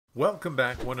Welcome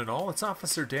back one and all, it's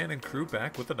Officer Dan and crew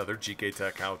back with another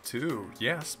Gktech how-to.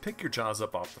 Yes, pick your jaws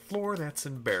up off the floor, that's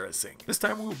embarrassing. This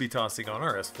time we will be tossing on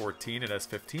our S14 and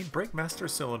S15 Brake Master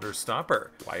Cylinder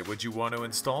Stopper. Why would you want to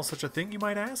install such a thing, you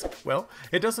might ask? Well,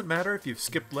 it doesn't matter if you've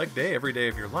skipped leg day every day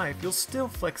of your life, you'll still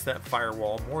flex that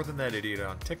firewall more than that idiot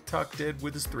on TikTok did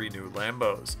with his 3 new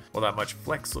Lambos. Well, that much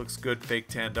flex looks good fake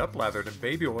tanned up, lathered in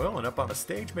baby oil, and up on a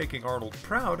stage making Arnold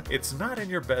proud, it's not in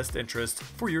your best interest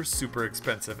for your super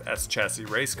expensive S-chassis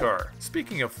race car.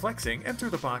 Speaking of flexing,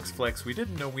 enter the box flex we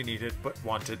didn't know we needed but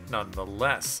wanted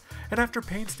nonetheless. And after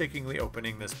painstakingly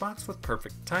opening this box with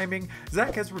perfect timing,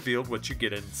 Zach has revealed what you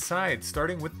get inside,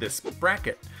 starting with this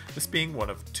bracket. This being one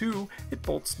of 2, it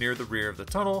bolts near the rear of the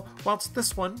tunnel, whilst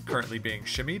this one, currently being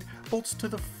shimmied, bolts to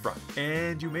the front.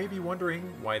 And you may be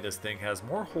wondering why this thing has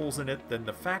more holes in it than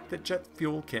the fact that jet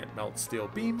fuel can't melt steel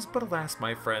beams, but alas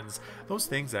my friends, those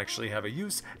things actually have a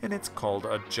use, and it's called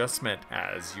adjustment,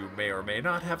 as you may or may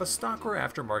not have a stock or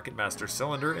aftermarket master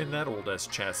cylinder in that old S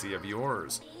chassis of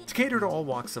yours. To cater to all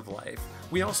walks of life,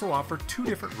 we also offer 2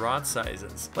 different rod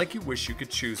sizes, like you wish you could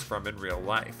choose from in real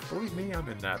life. Believe me, I'm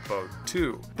in that boat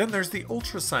too. Then there's the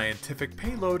Ultra Scientific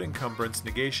Payload Encumbrance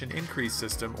Negation Increase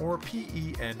System, or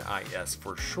PENIS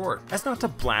for short, as not to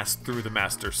blast through the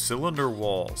master cylinder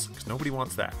walls, because nobody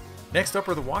wants that. Next up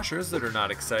are the washers that are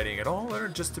not exciting at all and are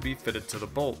just to be fitted to the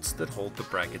bolts that hold the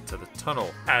bracket to the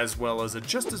tunnel, as well as a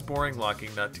just as boring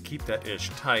locking nut to keep that ish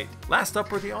tight. Last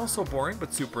up are the also boring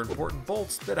but super important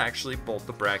bolts that actually bolt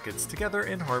the brackets together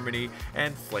in harmony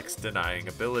and flex denying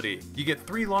ability. You get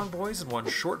 3 long boys and 1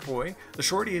 short boy. The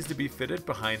shorty is to be fitted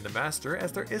behind the master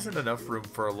as there isn't enough room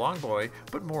for a long boy,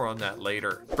 but more on that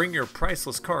later. Bring your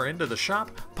priceless car into the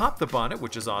shop, pop the bonnet,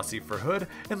 which is Aussie for hood,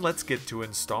 and let's get to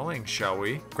installing, shall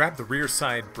we? Grab the rear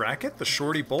side bracket, the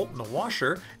shorty bolt, and the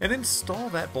washer, and install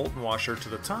that bolt and washer to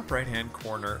the top right hand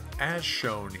corner as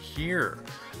shown here.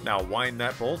 Now wind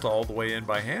that bolt all the way in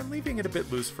by hand, leaving it a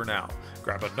bit loose for now.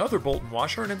 Grab another bolt and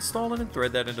washer and install it and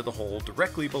thread that into the hole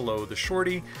directly below the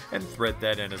shorty and thread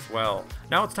that in as well.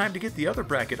 Now it's time to get the other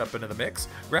bracket up into the mix,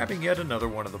 grabbing yet another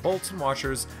one of the bolts and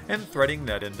washers and threading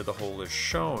that into the hole as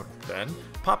shown. Then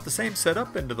pop the same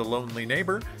setup into the lonely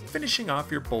neighbor, finishing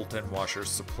off your bolt and washer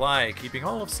supply, keeping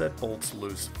all of said bolts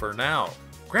loose for now.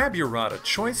 Grab your rod of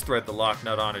choice, thread the lock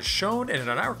nut on as shown, and in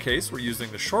our case we're using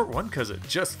the short one because it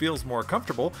just feels more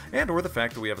comfortable, and or the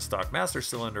fact that we have a stock master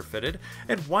cylinder fitted,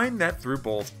 and wind that through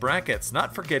both brackets,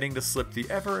 not forgetting to slip the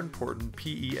ever important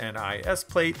PENIS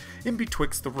plate in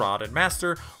betwixt the rod and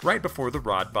master right before the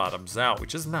rod bottoms out,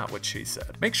 which is not what she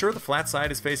said. Make sure the flat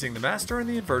side is facing the master and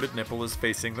the inverted nipple is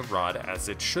facing the rod as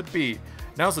it should be.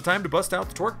 Now's the time to bust out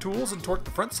the torque tools and torque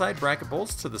the front side bracket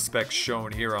bolts to the specs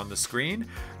shown here on the screen,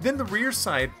 then the rear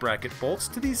side bracket bolts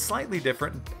to these slightly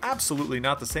different and absolutely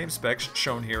not the same specs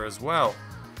shown here as well.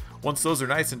 Once those are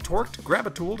nice and torqued, grab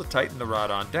a tool to tighten the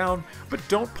rod on down, but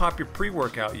don't pop your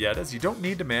pre-workout yet as you don't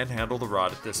need to manhandle the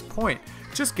rod at this point.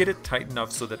 Just get it tight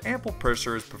enough so that ample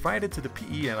pressure is provided to the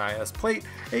PENIS plate,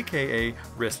 aka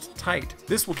wrist tight.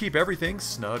 This will keep everything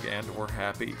snug and or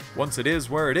happy. Once it is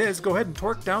where it is, go ahead and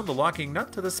torque down the locking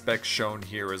nut to the specs shown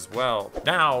here as well.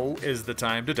 Now is the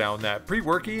time to down that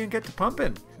pre-worky and get to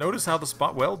pumping. Notice how the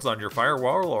spot welds on your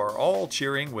firewall are all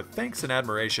cheering with thanks and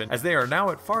admiration as they are now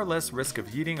at far less risk of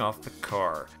yeeting off the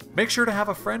car. Make sure to have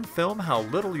a friend film how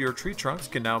little your tree trunks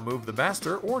can now move the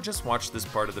master, or just watch this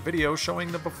part of the video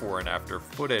showing the before and after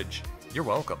footage. You're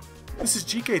welcome. This is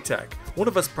Gktech. One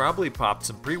of us probably popped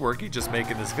some pre-worky just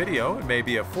making this video, and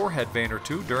maybe a forehead vein or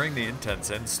 2 during the intense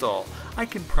install. I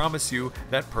can promise you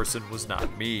that person was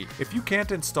not me. If you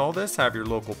can't install this, have your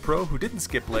local pro who didn't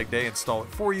skip leg day install it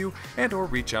for you, and or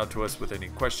reach out to us with any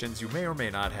questions you may or may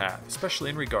not have, especially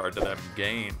in regard to them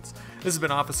gains. This has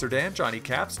been Officer Dan, Johnny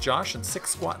Caps, Josh, and 6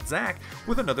 Squat Zach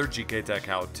with another Gktech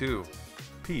how-to.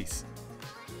 Peace.